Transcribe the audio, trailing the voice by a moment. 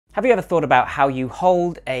Have you ever thought about how you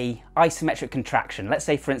hold a isometric contraction? Let's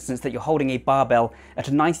say, for instance, that you're holding a barbell at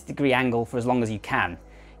a 90-degree angle for as long as you can.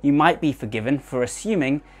 You might be forgiven for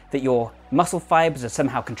assuming that your muscle fibers are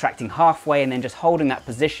somehow contracting halfway and then just holding that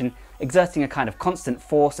position, exerting a kind of constant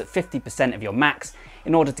force at 50% of your max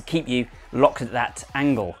in order to keep you locked at that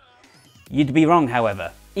angle. You'd be wrong,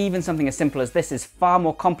 however. Even something as simple as this is far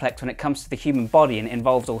more complex when it comes to the human body and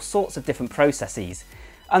involves all sorts of different processes.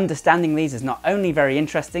 Understanding these is not only very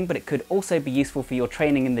interesting, but it could also be useful for your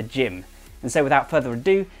training in the gym. And so without further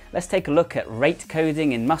ado, let's take a look at rate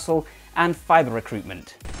coding in muscle and fiber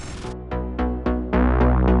recruitment.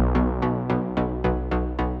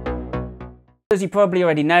 As you probably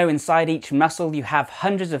already know, inside each muscle you have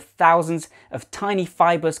hundreds of thousands of tiny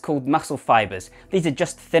fibers called muscle fibers. These are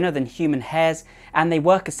just thinner than human hairs, and they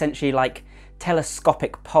work essentially like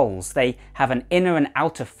telescopic poles. They have an inner and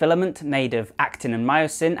outer filament made of actin and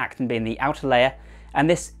myosin, actin being the outer layer, and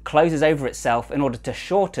this closes over itself in order to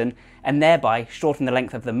shorten and thereby shorten the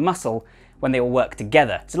length of the muscle when they all work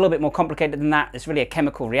together. It's a little bit more complicated than that. It's really a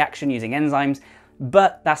chemical reaction using enzymes,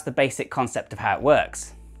 but that's the basic concept of how it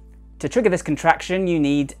works. To trigger this contraction, you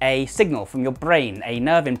need a signal from your brain, a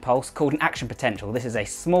nerve impulse called an action potential. This is a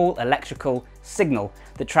small electrical signal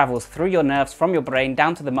that travels through your nerves from your brain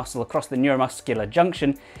down to the muscle across the neuromuscular junction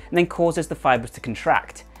and then causes the fibers to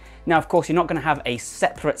contract. Now, of course, you're not going to have a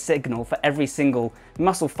separate signal for every single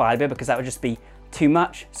muscle fiber because that would just be too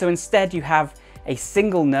much. So instead, you have a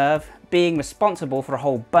single nerve being responsible for a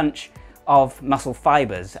whole bunch of muscle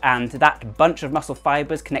fibers, and that bunch of muscle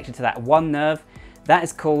fibers connected to that one nerve, that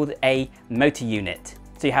is called a motor unit.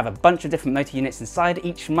 So you have a bunch of different motor units inside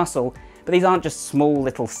each muscle, but these aren't just small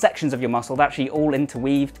little sections of your muscle, they're actually all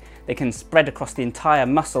interweaved. They can spread across the entire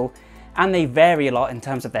muscle, and they vary a lot in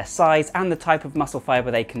terms of their size and the type of muscle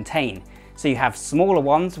fiber they contain. So you have smaller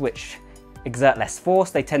ones which exert less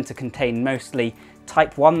force. They tend to contain mostly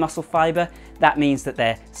type 1 muscle fiber. That means that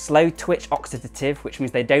they're slow twitch oxidative, which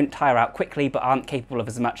means they don't tire out quickly but aren't capable of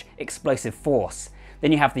as much explosive force.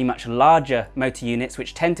 Then you have the much larger motor units,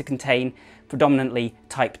 which tend to contain predominantly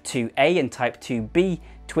type 2A and type 2B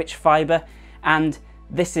twitch fiber, and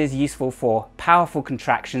this is useful for powerful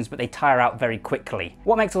contractions, but they tire out very quickly.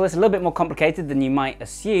 What makes all this a little bit more complicated than you might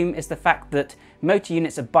assume is the fact that motor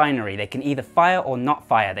units are binary. They can either fire or not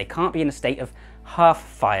fire. They can't be in a state of half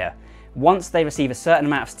fire. Once they receive a certain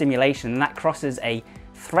amount of stimulation and that crosses a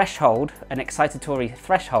threshold, an excitatory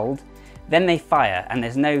threshold, then they fire, and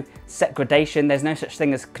there's no set gradation. There's no such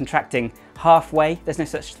thing as contracting halfway. There's no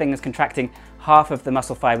such thing as contracting half of the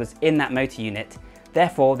muscle fibers in that motor unit.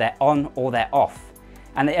 Therefore, they're on or they're off.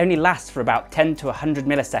 And they only last for about 10 to 100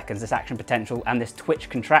 milliseconds, this action potential and this twitch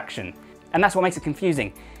contraction. And that's what makes it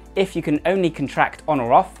confusing. If you can only contract on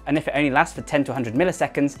or off, and if it only lasts for 10 to 100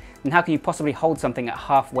 milliseconds, then how can you possibly hold something at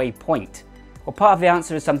halfway point? Well, part of the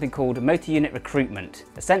answer is something called motor unit recruitment.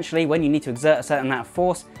 Essentially, when you need to exert a certain amount of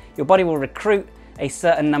force, your body will recruit a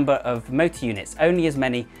certain number of motor units, only as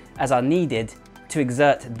many as are needed to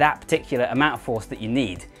exert that particular amount of force that you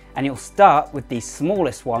need. And you'll start with the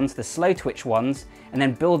smallest ones, the slow twitch ones, and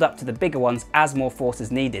then build up to the bigger ones as more force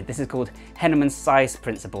is needed. This is called Henneman's size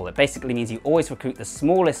principle. It basically means you always recruit the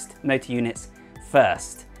smallest motor units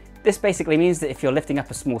first. This basically means that if you're lifting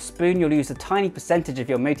up a small spoon, you'll use a tiny percentage of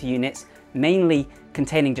your motor units, mainly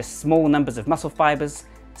containing just small numbers of muscle fibers,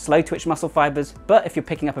 slow twitch muscle fibers, but if you're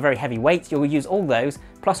picking up a very heavy weight, you'll use all those,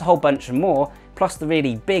 plus a whole bunch more, plus the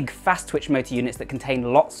really big fast twitch motor units that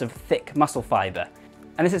contain lots of thick muscle fiber.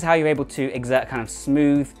 And this is how you're able to exert a kind of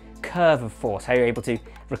smooth curve of force, how you're able to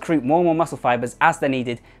recruit more and more muscle fibers as they're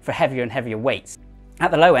needed for heavier and heavier weights. At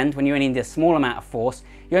the low end, when you only need a small amount of force,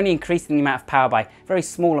 you're only increasing the amount of power by very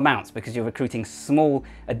small amounts because you're recruiting small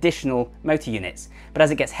additional motor units. But as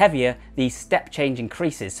it gets heavier, the step change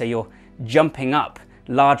increases, so you're jumping up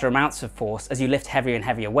larger amounts of force as you lift heavier and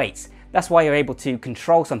heavier weights. That's why you're able to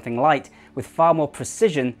control something light with far more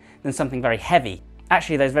precision than something very heavy.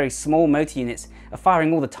 Actually, those very small motor units are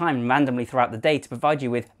firing all the time randomly throughout the day to provide you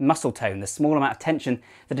with muscle tone, the small amount of tension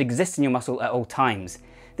that exists in your muscle at all times.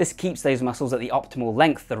 This keeps those muscles at the optimal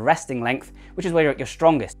length, the resting length, which is where you're at your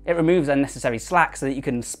strongest. It removes unnecessary slack so that you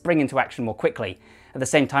can spring into action more quickly. At the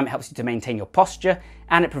same time, it helps you to maintain your posture,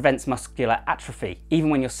 and it prevents muscular atrophy. Even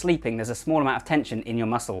when you're sleeping, there's a small amount of tension in your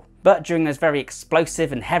muscle. But during those very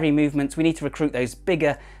explosive and heavy movements, we need to recruit those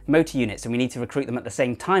bigger motor units, and we need to recruit them at the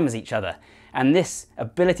same time as each other. And this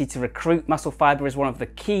ability to recruit muscle fiber is one of the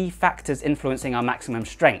key factors influencing our maximum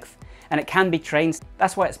strength. And it can be trained.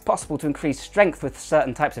 That's why it's possible to increase strength with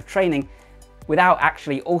certain types of training without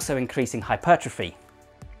actually also increasing hypertrophy,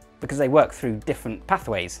 because they work through different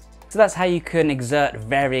pathways. So that's how you can exert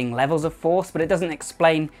varying levels of force, but it doesn't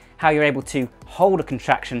explain how you're able to hold a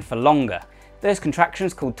contraction for longer. Those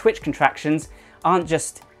contractions, called twitch contractions, aren't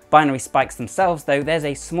just binary spikes themselves though. There's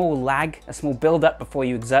a small lag, a small build up before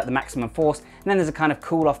you exert the maximum force, and then there's a kind of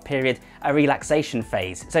cool off period, a relaxation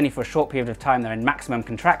phase. It's only for a short period of time they're in maximum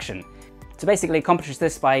contraction. To basically accomplish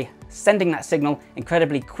this by sending that signal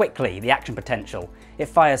incredibly quickly, the action potential. It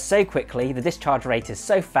fires so quickly, the discharge rate is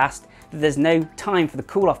so fast that there's no time for the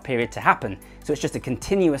cool off period to happen. So it's just a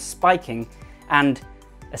continuous spiking, and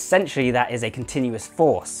essentially that is a continuous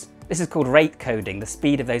force. This is called rate coding, the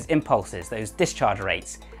speed of those impulses, those discharge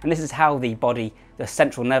rates. And this is how the body, the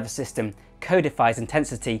central nervous system, codifies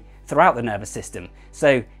intensity throughout the nervous system.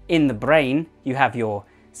 So in the brain, you have your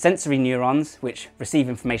sensory neurons, which receive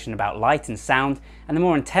information about light and sound, and the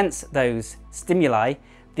more intense those stimuli,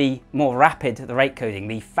 the more rapid the rate coding,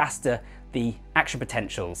 the faster the action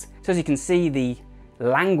potentials. So as you can see, the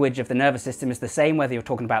language of the nervous system is the same whether you're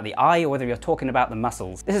talking about the eye or whether you're talking about the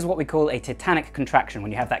muscles. This is what we call a Titanic contraction,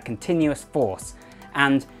 when you have that continuous force.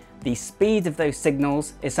 And the speed of those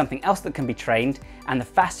signals is something else that can be trained, and the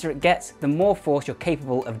faster it gets, the more force you're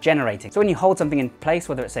capable of generating. So when you hold something in place,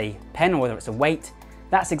 whether it's a pen or whether it's a weight,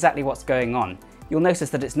 that's exactly what's going on. You'll notice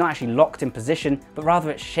that it's not actually locked in position, but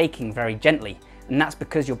rather it's shaking very gently. And that's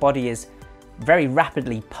because your body is very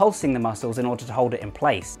rapidly pulsing the muscles in order to hold it in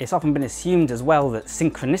place. It's often been assumed as well that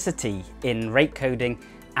synchronicity in rate coding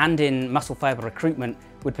and in muscle fiber recruitment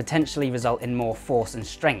would potentially result in more force and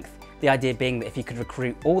strength. The idea being that if you could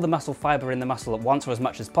recruit all the muscle fiber in the muscle at once, or as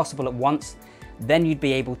much as possible at once, then you'd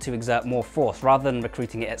be able to exert more force rather than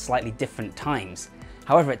recruiting it at slightly different times.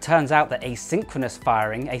 However, it turns out that asynchronous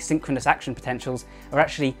firing, asynchronous action potentials, are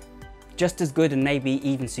actually just as good and maybe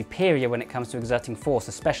even superior when it comes to exerting force,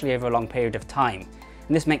 especially over a long period of time.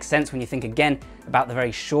 And this makes sense when you think again about the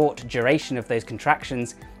very short duration of those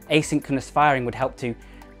contractions. Asynchronous firing would help to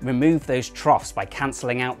remove those troughs by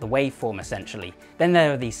cancelling out the waveform essentially. Then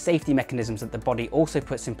there are these safety mechanisms that the body also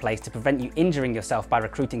puts in place to prevent you injuring yourself by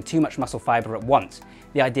recruiting too much muscle fiber at once.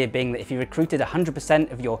 The idea being that if you recruited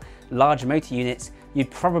 100% of your large motor units,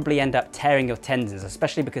 you'd probably end up tearing your tendons,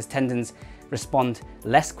 especially because tendons respond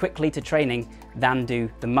less quickly to training than do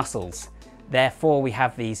the muscles. Therefore, we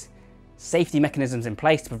have these safety mechanisms in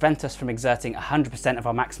place to prevent us from exerting 100% of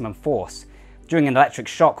our maximum force. During an electric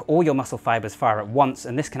shock, all your muscle fibers fire at once,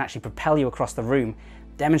 and this can actually propel you across the room,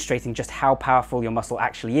 demonstrating just how powerful your muscle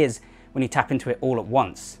actually is when you tap into it all at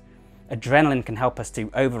once. Adrenaline can help us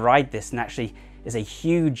to override this and actually is a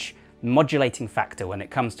huge modulating factor when it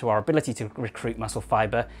comes to our ability to recruit muscle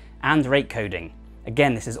fiber and rate coding.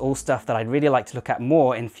 Again, this is all stuff that I'd really like to look at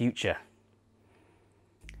more in future.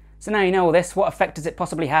 So now you know all this, what effect does it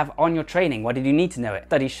possibly have on your training? Why did you need to know it?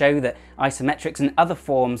 Studies show that isometrics and other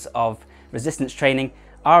forms of resistance training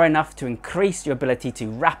are enough to increase your ability to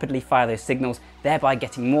rapidly fire those signals, thereby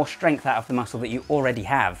getting more strength out of the muscle that you already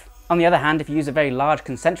have. On the other hand, if you use a very large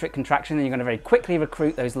concentric contraction, then you're going to very quickly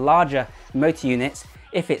recruit those larger motor units.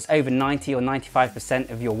 If it's over 90 or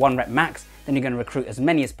 95% of your 1 rep max, then you're going to recruit as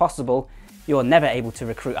many as possible. You're never able to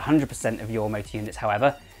recruit 100% of your motor units,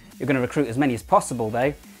 however. You're going to recruit as many as possible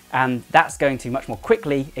though, and that's going to much more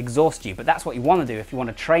quickly exhaust you. But that's what you want to do if you want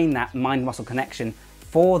to train that mind-muscle connection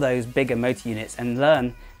for those bigger motor units and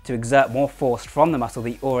learn to exert more force from the muscle that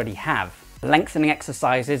you already have. Lengthening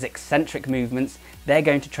exercises, eccentric movements, they're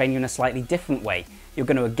going to train you in a slightly different way. You're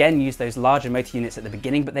going to again use those larger motor units at the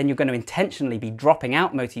beginning, but then you're going to intentionally be dropping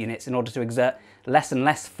out motor units in order to exert less and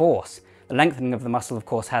less force. The lengthening of the muscle, of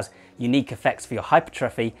course, has unique effects for your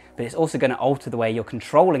hypertrophy, but it's also going to alter the way you're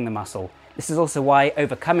controlling the muscle. This is also why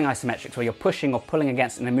overcoming isometrics, where you're pushing or pulling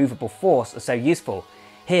against an immovable force, are so useful.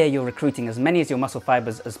 Here you're recruiting as many of your muscle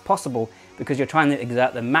fibers as possible because you're trying to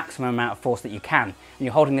exert the maximum amount of force that you can, and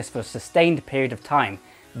you're holding this for a sustained period of time,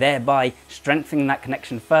 thereby strengthening that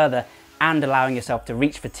connection further and allowing yourself to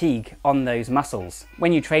reach fatigue on those muscles.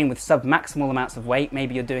 When you train with sub-maximal amounts of weight,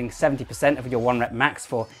 maybe you're doing 70% of your 1 rep max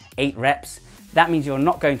for 8 reps, that means you're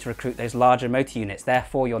not going to recruit those larger motor units,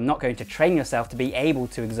 therefore you're not going to train yourself to be able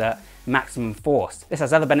to exert maximum force. This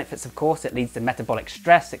has other benefits, of course. It leads to metabolic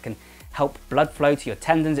stress, it can help blood flow to your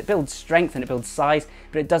tendons, it builds strength and it builds size,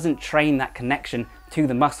 but it doesn't train that connection to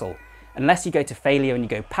the muscle. Unless you go to failure and you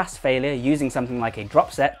go past failure using something like a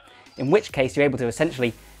drop set, in which case you're able to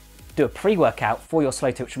essentially do a pre-workout for your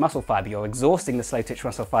slow twitch muscle fiber. You're exhausting the slow twitch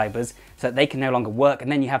muscle fibers so that they can no longer work,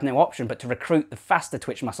 and then you have no option but to recruit the faster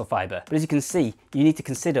twitch muscle fiber. But as you can see, you need to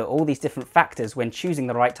consider all these different factors when choosing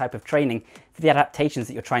the right type of training for the adaptations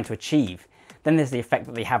that you're trying to achieve. Then there's the effect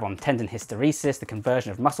that they have on tendon hysteresis, the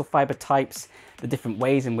conversion of muscle fiber types, the different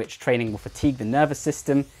ways in which training will fatigue the nervous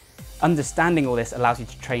system, Understanding all this allows you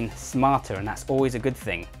to train smarter, and that's always a good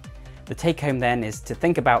thing. The take home then is to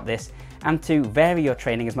think about this and to vary your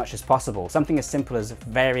training as much as possible. Something as simple as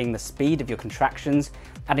varying the speed of your contractions,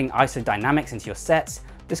 adding isodynamics into your sets.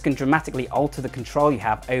 This can dramatically alter the control you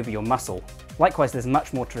have over your muscle. Likewise, there's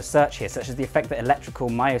much more to research here, such as the effect that electrical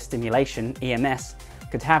myostimulation, EMS,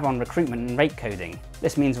 could have on recruitment and rate coding.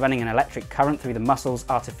 This means running an electric current through the muscles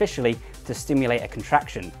artificially to stimulate a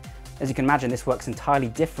contraction. As you can imagine, this works entirely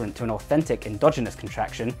different to an authentic endogenous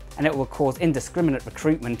contraction, and it will cause indiscriminate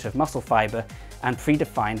recruitment of muscle fiber and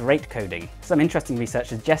predefined rate coding. Some interesting research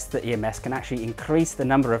suggests that EMS can actually increase the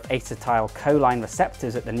number of acetylcholine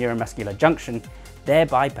receptors at the neuromuscular junction,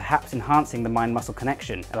 thereby perhaps enhancing the mind-muscle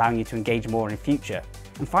connection, allowing you to engage more in future.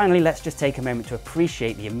 And finally, let's just take a moment to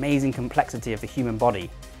appreciate the amazing complexity of the human body.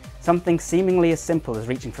 Something seemingly as simple as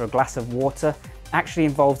reaching for a glass of water actually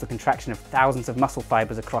involves the contraction of thousands of muscle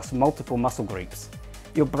fibers across multiple muscle groups.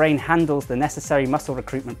 Your brain handles the necessary muscle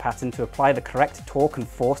recruitment pattern to apply the correct torque and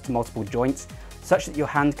force to multiple joints, such that your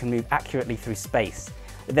hand can move accurately through space.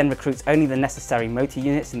 It then recruits only the necessary motor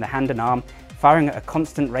units in the hand and arm, firing at a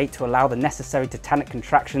constant rate to allow the necessary Titanic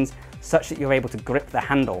contractions such that you're able to grip the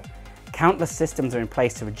handle. Countless systems are in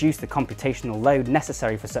place to reduce the computational load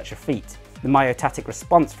necessary for such a feat. The myotatic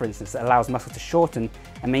response, for instance, that allows muscle to shorten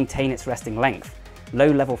and maintain its resting length.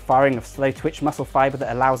 Low-level firing of slow-twitch muscle fiber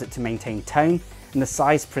that allows it to maintain tone, and the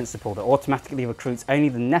size principle that automatically recruits only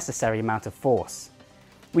the necessary amount of force.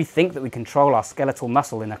 We think that we control our skeletal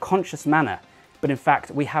muscle in a conscious manner, but in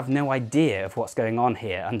fact we have no idea of what's going on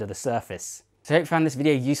here under the surface. So I hope you found this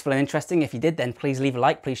video useful and interesting. If you did, then please leave a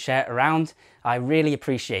like, please share it around. I really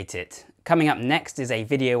appreciate it. Coming up next is a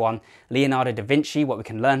video on Leonardo da Vinci, what we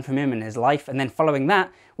can learn from him and his life, and then following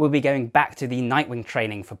that we'll be going back to the Nightwing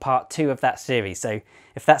training for part 2 of that series. So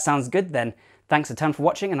if that sounds good, then thanks a ton for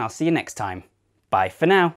watching, and I'll see you next time. Bye for now.